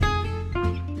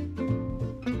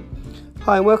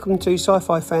Hi and welcome to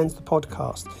Sci-Fi Fans, the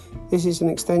podcast. This is an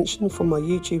extension from my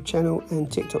YouTube channel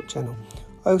and TikTok channel.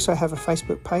 I also have a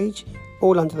Facebook page,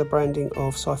 all under the branding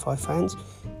of Sci-Fi Fans,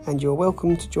 and you're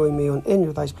welcome to join me on any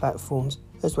of those platforms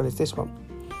as well as this one.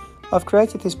 I've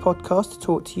created this podcast to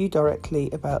talk to you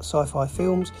directly about sci-fi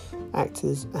films,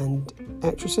 actors and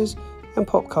actresses, and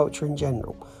pop culture in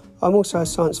general. I'm also a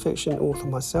science fiction author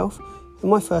myself,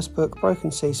 and my first book, Broken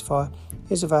Ceasefire,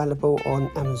 is available on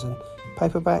Amazon,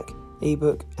 paperback,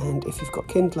 ebook, and if you've got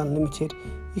Kindle Unlimited,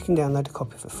 you can download a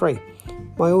copy for free.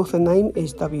 My author name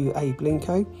is W.A.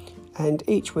 Blinko, and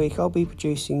each week I'll be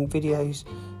producing videos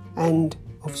and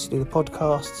obviously the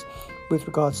podcasts with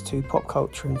regards to pop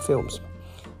culture and films.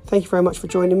 Thank you very much for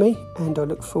joining me, and I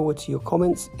look forward to your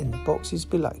comments in the boxes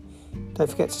below. Don't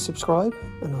forget to subscribe,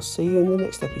 and I'll see you in the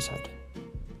next episode.